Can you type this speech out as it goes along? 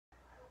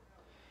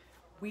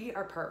We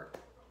are part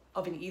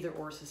of an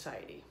either-or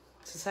society.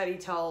 Society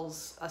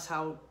tells us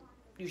how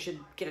you should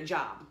get a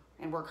job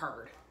and work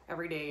hard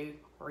every day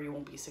or you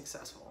won't be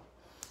successful.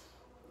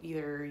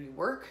 Either you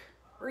work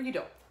or you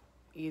don't.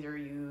 Either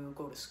you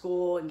go to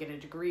school and get a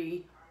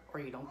degree or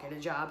you don't get a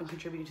job and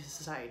contribute to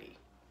society.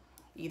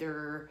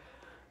 Either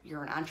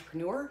you're an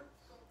entrepreneur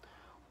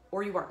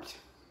or you aren't.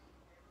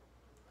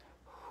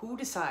 Who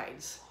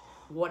decides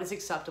what is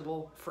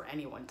acceptable for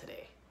anyone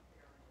today?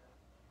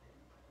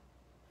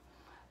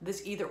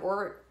 This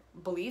either-or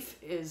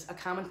belief is a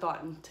common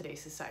thought in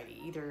today's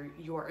society. Either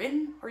you are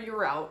in or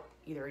you're out.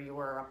 Either you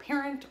are a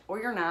parent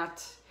or you're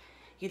not.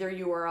 Either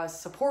you are a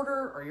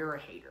supporter or you're a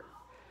hater.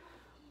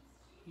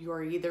 You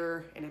are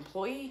either an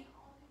employee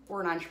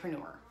or an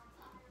entrepreneur.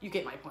 You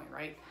get my point,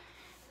 right?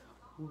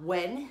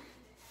 When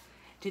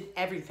did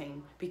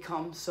everything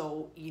become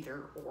so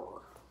either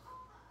or?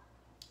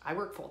 I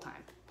work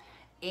full-time,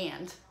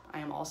 and I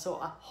am also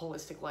a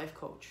holistic life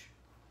coach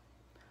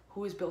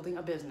who is building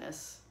a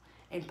business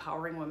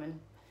empowering women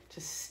to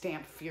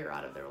stamp fear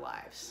out of their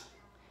lives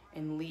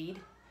and lead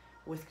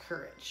with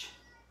courage.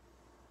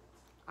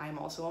 I am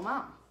also a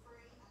mom.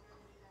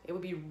 It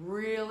would be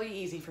really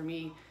easy for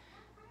me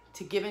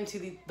to give into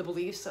the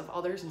beliefs of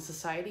others in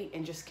society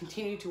and just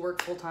continue to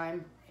work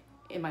full-time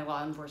in my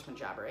law enforcement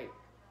job, right?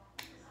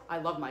 I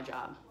love my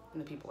job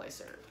and the people I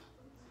serve,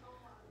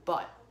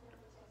 but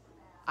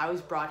I was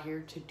brought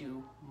here to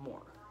do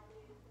more.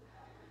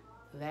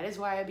 That is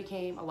why I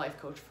became a life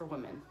coach for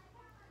women,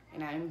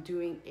 and I'm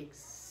doing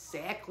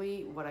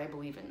exactly what I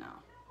believe in now.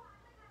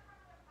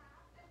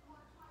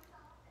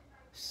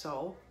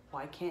 So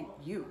why can't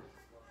you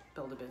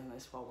build a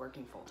business while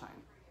working full-time?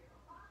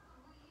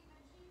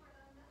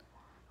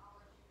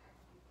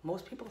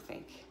 Most people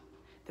think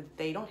that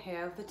they don't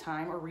have the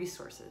time or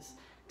resources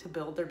to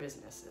build their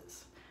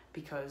businesses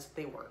because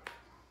they work.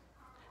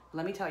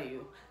 Let me tell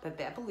you that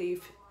that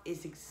belief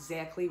is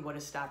exactly what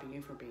is stopping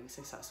you from being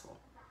successful.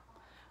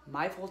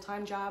 My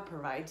full-time job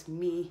provides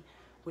me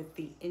with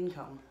the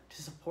income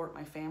to support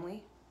my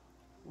family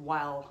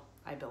while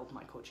I build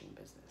my coaching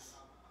business.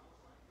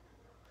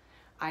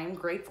 I am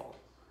grateful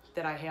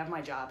that I have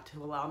my job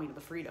to allow me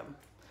the freedom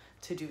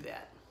to do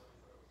that.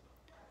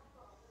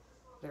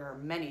 There are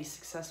many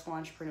successful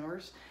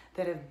entrepreneurs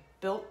that have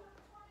built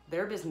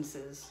their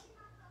businesses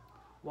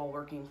while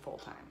working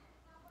full-time.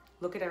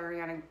 Look at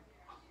Ariana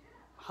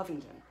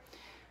Huffington.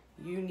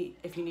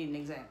 If you need an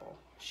example,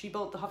 she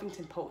built the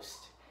Huffington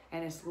Post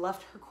and has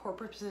left her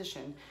corporate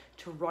position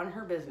to run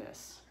her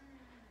business,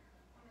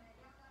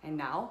 and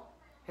now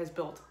has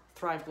built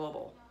Thrive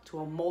Global to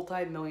a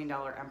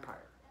multi-million-dollar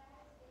empire.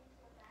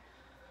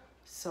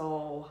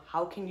 So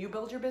how can you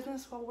build your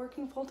business while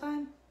working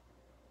full-time?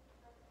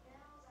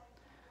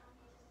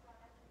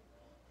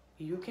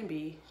 You can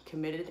be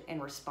committed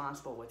and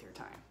responsible with your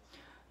time.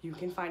 You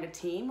can find a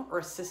team or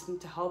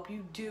assistant to help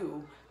you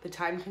do the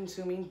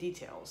time-consuming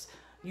details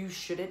you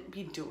shouldn't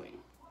be doing,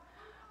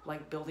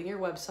 like building your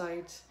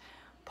website,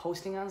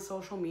 posting on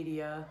social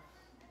media,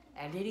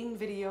 editing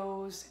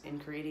videos,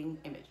 and creating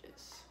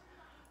images.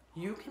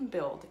 You can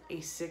build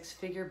a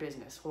six-figure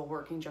business while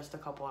working just a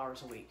couple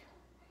hours a week.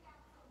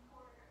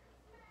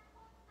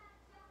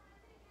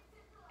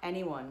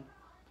 Anyone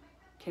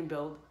can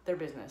build their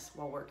business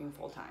while working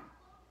full-time.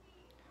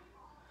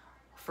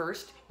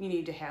 First, you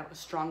need to have a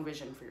strong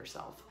vision for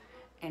yourself,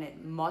 and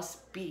it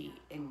must be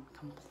in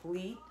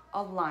complete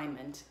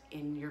alignment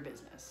in your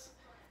business.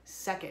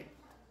 Second,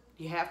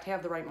 you have to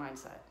have the right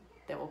mindset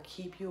that will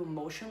keep you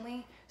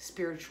emotionally,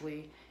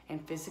 spiritually,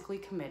 and physically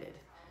committed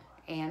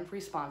and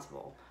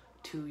responsible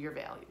to your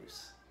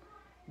values.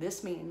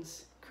 This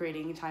means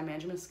creating a time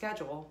management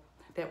schedule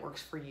that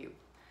works for you,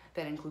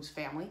 that includes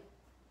family,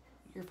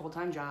 your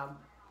full-time job,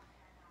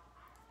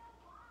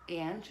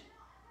 and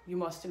you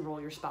must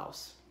enroll your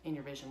spouse in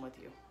your vision with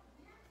you.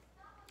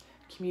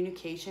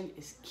 Communication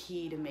is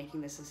key to making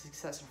this a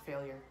success or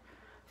failure.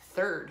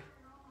 Third,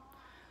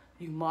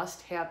 you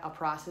must have a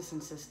process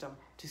and system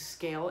to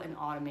scale and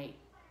automate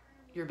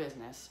your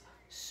business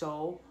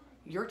so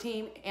your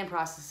team and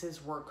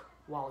processes work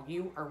while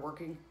you are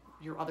working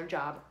your other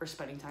job or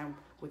spending time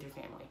with your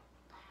family.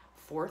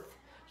 Fourth,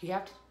 you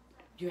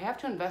have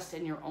to invest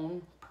in your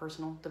own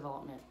personal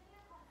development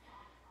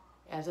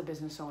as a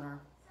business owner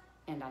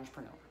and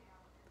entrepreneur.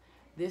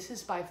 This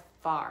is by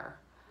far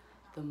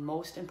the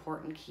most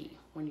important key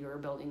when you're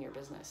building your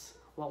business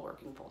while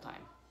working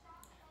full-time.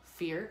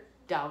 Fear,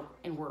 doubt,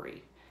 and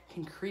worry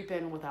can creep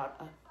in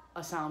without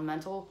a sound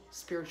mental,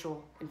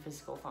 spiritual, and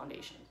physical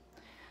foundation.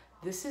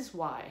 This is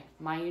why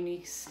my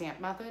unique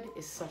stamp method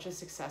is such a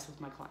success with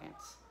my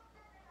clients.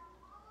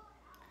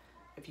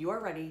 If you are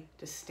ready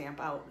to stamp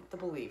out the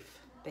belief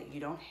that you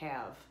don't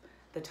have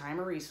the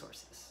time or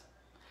resources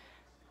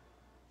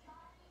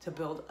to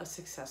build a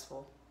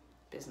successful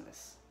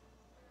business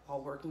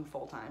while working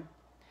full-time,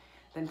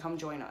 then come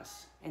join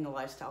us in the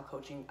Lifestyle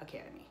Coaching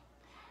Academy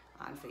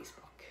on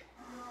Facebook,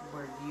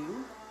 where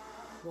you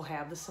will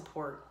have the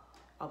support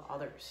of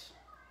others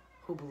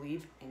who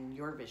believe in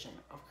your vision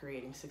of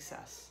creating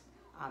success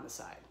on the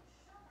side.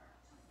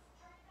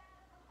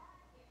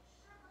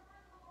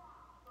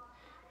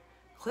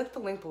 click the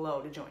link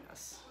below to join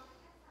us.